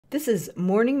This is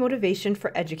Morning Motivation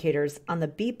for Educators on the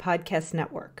Bee Podcast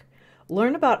Network.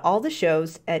 Learn about all the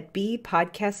shows at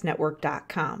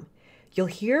beepodcastnetwork.com. You'll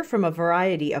hear from a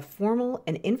variety of formal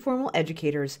and informal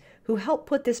educators who help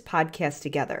put this podcast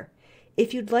together.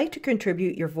 If you'd like to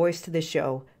contribute your voice to the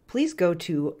show, please go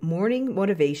to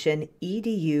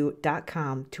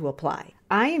morningmotivationedu.com to apply.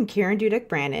 I am Karen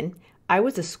Dudek-Brannan. I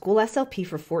was a school SLP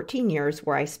for 14 years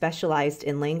where I specialized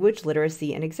in language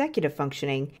literacy and executive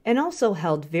functioning and also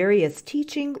held various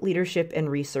teaching, leadership, and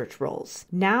research roles.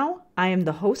 Now, I am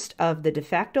the host of the De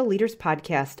facto Leaders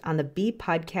podcast on the Bee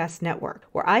Podcast Network,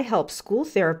 where I help school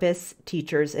therapists,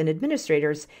 teachers, and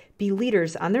administrators be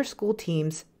leaders on their school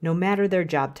teams no matter their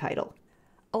job title.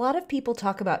 A lot of people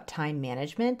talk about time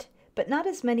management, but not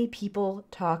as many people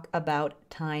talk about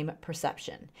time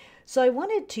perception. So I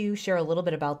wanted to share a little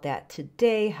bit about that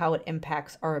today, how it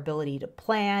impacts our ability to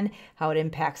plan, how it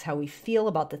impacts how we feel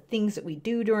about the things that we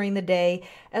do during the day,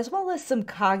 as well as some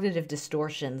cognitive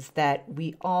distortions that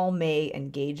we all may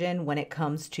engage in when it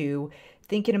comes to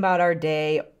thinking about our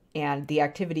day and the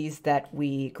activities that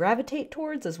we gravitate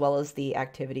towards, as well as the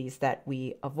activities that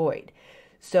we avoid.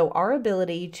 So our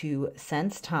ability to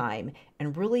sense time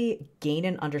and really gain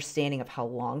an understanding of how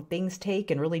long things take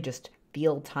and really just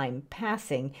feel time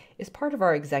passing is part of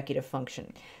our executive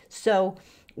function. So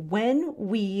when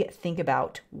we think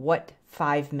about what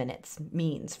 5 minutes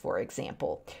means, for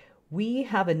example, we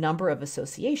have a number of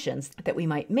associations that we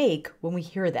might make when we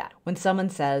hear that. When someone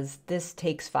says, this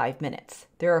takes 5 minutes,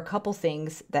 there are a couple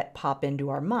things that pop into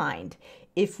our mind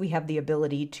if we have the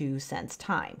ability to sense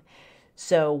time.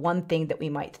 So one thing that we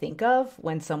might think of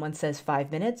when someone says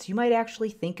 5 minutes, you might actually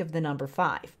think of the number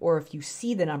 5. Or if you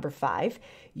see the number 5,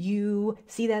 you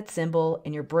see that symbol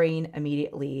and your brain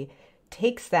immediately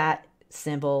takes that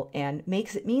symbol and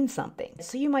makes it mean something.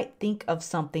 So you might think of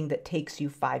something that takes you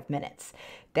 5 minutes.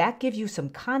 That gives you some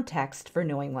context for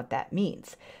knowing what that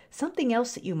means. Something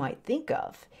else that you might think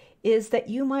of is that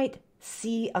you might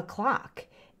see a clock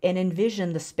and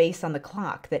envision the space on the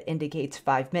clock that indicates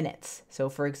 5 minutes. So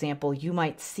for example, you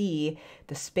might see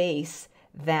the space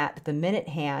that the minute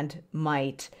hand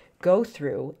might go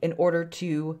through in order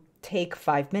to take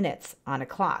 5 minutes on a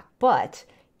clock. But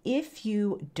if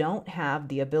you don't have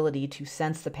the ability to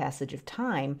sense the passage of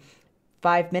time,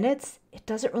 5 minutes, it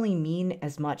doesn't really mean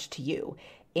as much to you.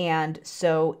 And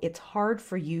so it's hard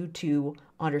for you to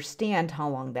understand how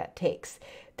long that takes.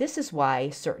 This is why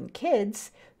certain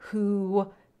kids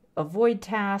who avoid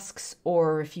tasks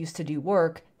or refuse to do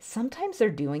work, sometimes they're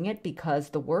doing it because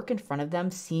the work in front of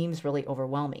them seems really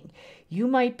overwhelming. You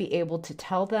might be able to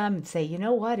tell them and say, you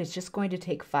know what, it's just going to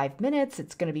take 5 minutes.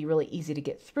 It's going to be really easy to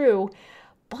get through.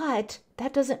 But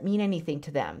that doesn't mean anything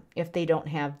to them if they don't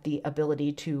have the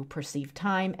ability to perceive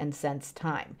time and sense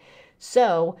time.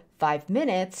 So 5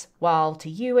 minutes, while to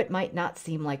you it might not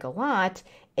seem like a lot,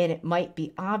 and it might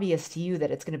be obvious to you that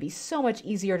it's going to be so much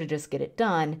easier to just get it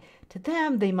done, to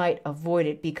them they might avoid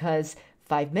it because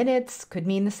 5 minutes could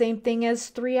mean the same thing as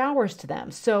 3 hours to them.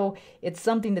 So it's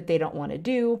something that they don't want to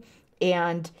do,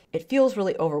 and it feels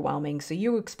really overwhelming. So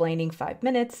you explaining 5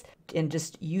 minutes and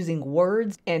just using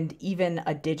words and even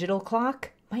a digital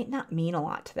clock might not mean a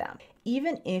lot to them.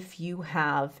 Even if you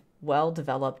have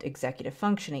well-developed executive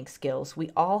functioning skills, we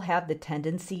all have the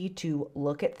tendency to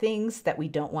look at things that we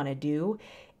don't want to do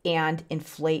and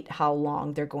inflate how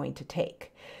long they're going to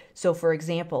take. So for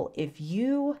example, if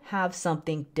you have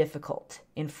something difficult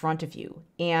in front of you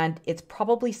and it's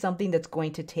probably something that's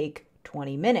going to take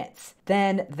 20 minutes,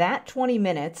 then that 20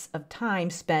 minutes of time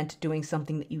spent doing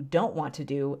something that you don't want to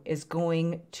do is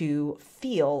going to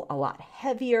feel a lot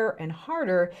heavier and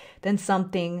harder than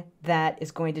something that is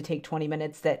going to take 20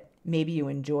 minutes that maybe you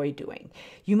enjoy doing.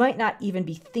 You might not even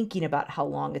be thinking about how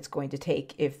long it's going to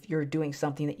take if you're doing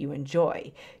something that you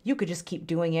enjoy. You could just keep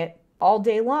doing it all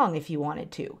day long if you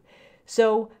wanted to.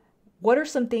 So what are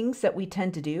some things that we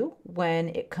tend to do when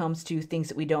it comes to things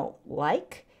that we don't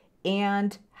like?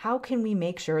 And how can we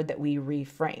make sure that we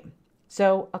reframe?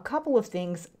 So a couple of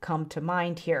things come to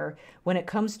mind here when it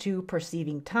comes to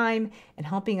perceiving time and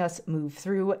helping us move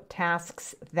through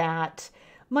tasks that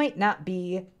might not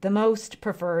be the most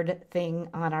preferred thing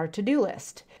on our to-do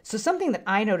list. So something that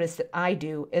I notice that I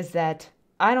do is that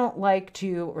I don't like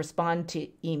to respond to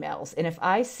emails. And if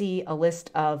I see a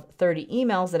list of 30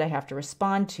 emails that I have to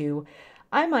respond to,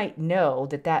 I might know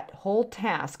that that whole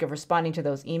task of responding to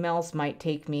those emails might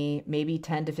take me maybe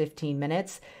 10 to 15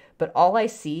 minutes, but all I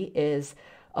see is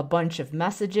a bunch of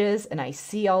messages and I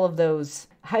see all of those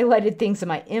highlighted things in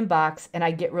my inbox and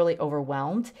I get really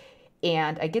overwhelmed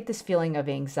and I get this feeling of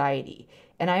anxiety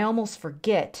and I almost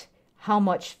forget how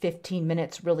much 15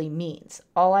 minutes really means.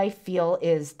 All I feel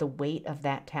is the weight of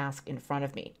that task in front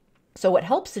of me. So what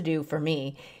helps to do for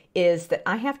me is that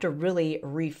I have to really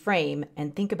reframe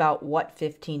and think about what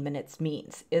 15 minutes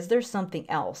means. Is there something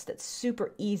else that's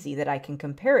super easy that I can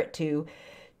compare it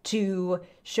to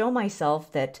show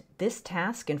myself that this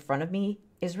task in front of me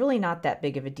is really not that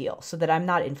big of a deal, so that I'm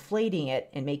not inflating it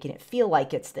and making it feel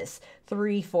like it's this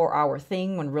 3-4 hour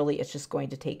thing when really it's just going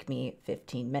to take me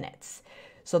 15 minutes.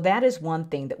 So that is one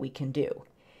thing that we can do.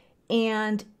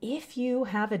 And if you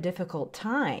have a difficult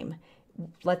time,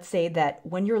 let's say that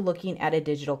when you're looking at a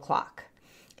digital clock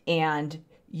and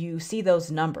you see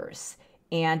those numbers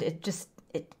and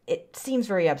it seems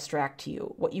very abstract to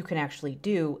you, what you can actually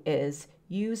do is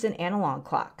use an analog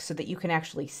clock so that you can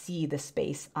actually see the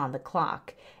space on the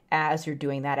clock as you're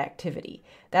doing that activity.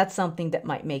 That's something that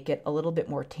might make it a little bit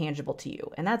more tangible to you.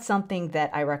 And that's something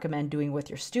that I recommend doing with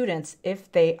your students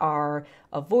if they are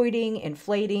avoiding,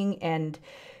 inflating, and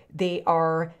they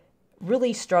are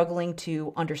really struggling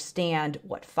to understand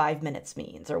what 5 minutes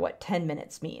means or what 10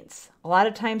 minutes means. A lot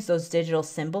of times those digital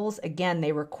symbols, again,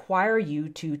 they require you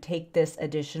to take this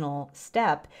additional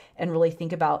step and really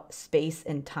think about space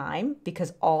and time,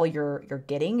 because all you're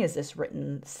getting is this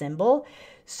written symbol.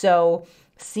 So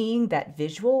seeing that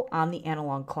visual on the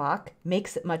analog clock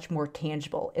makes it much more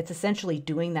tangible. It's essentially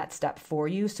doing that step for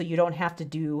you, so you don't have to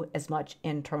do as much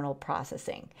internal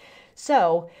processing.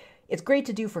 So it's great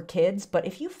to do for kids, but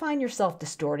if you find yourself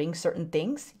distorting certain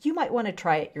things, you might want to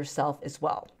try it yourself as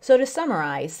well. So to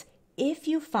summarize, if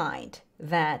you find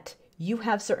that you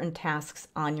have certain tasks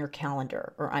on your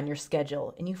calendar or on your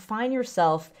schedule and you find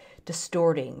yourself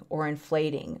distorting or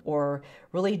inflating or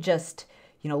really just,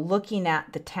 looking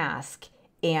at the task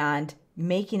and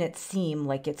making it seem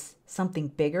like it's something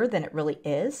bigger than it really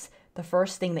is, the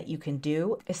first thing that you can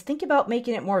do is think about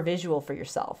making it more visual for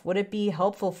yourself. Would it be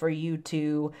helpful for you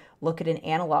to look at an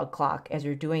analog clock as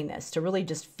you're doing this to really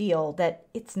just feel that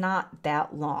it's not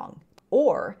that long?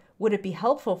 Or would it be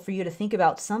helpful for you to think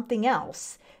about something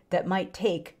else that might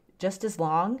take just as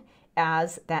long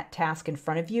as that task in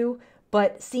front of you,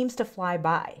 but seems to fly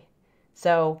by?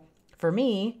 So for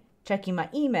me, checking my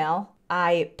email,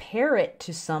 I pair it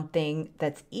to something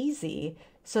that's easy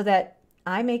so that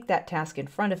I make that task in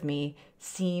front of me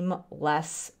seem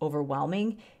less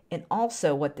overwhelming. And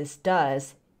also what this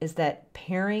does is that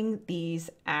pairing these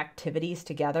activities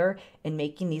together and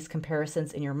making these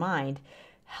comparisons in your mind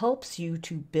helps you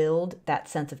to build that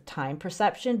sense of time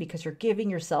perception, because you're giving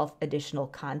yourself additional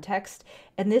context.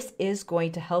 And this is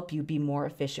going to help you be more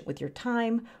efficient with your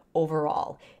time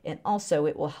overall. And also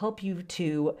it will help you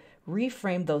to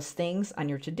reframe those things on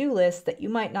your to-do list that you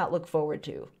might not look forward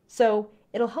to. So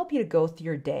it'll help you to go through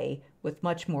your day with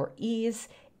much more ease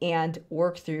and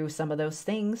work through some of those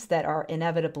things that are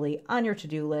inevitably on your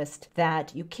to-do list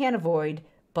that you can't avoid,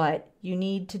 but you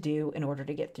need to do in order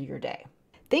to get through your day.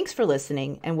 Thanks for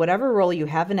listening, and whatever role you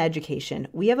have in education,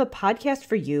 we have a podcast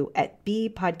for you at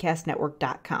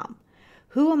bpodcastnetwork.com.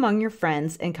 Who among your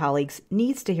friends and colleagues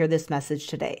needs to hear this message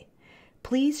today?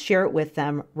 Please share it with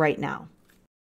them right now.